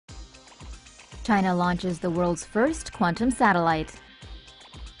China launches the world's first quantum satellite.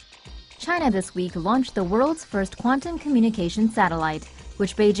 China this week launched the world's first quantum communication satellite,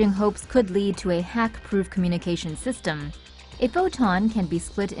 which Beijing hopes could lead to a hack-proof communication system. A photon can be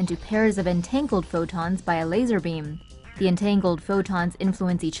split into pairs of entangled photons by a laser beam. The entangled photons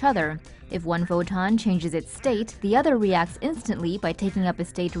influence each other. If one photon changes its state, the other reacts instantly by taking up a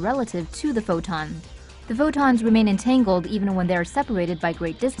state relative to the photon. The photons remain entangled even when they are separated by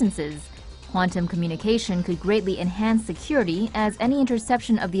great distances. Quantum communication could greatly enhance security, as any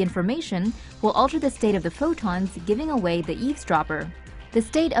interception of the information will alter the state of the photons, giving away the eavesdropper. The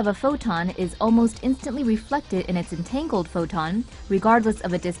state of a photon is almost instantly reflected in its entangled photon, regardless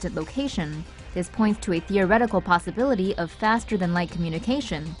of a distant location. This points to a theoretical possibility of faster-than-light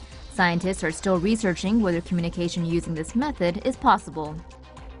communication. Scientists are still researching whether communication using this method is possible.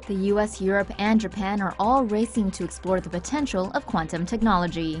 The US, Europe, and Japan are all racing to explore the potential of quantum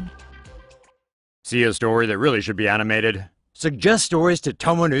technology. See a story that really should be animated? Suggest stories to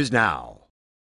TomoNews now.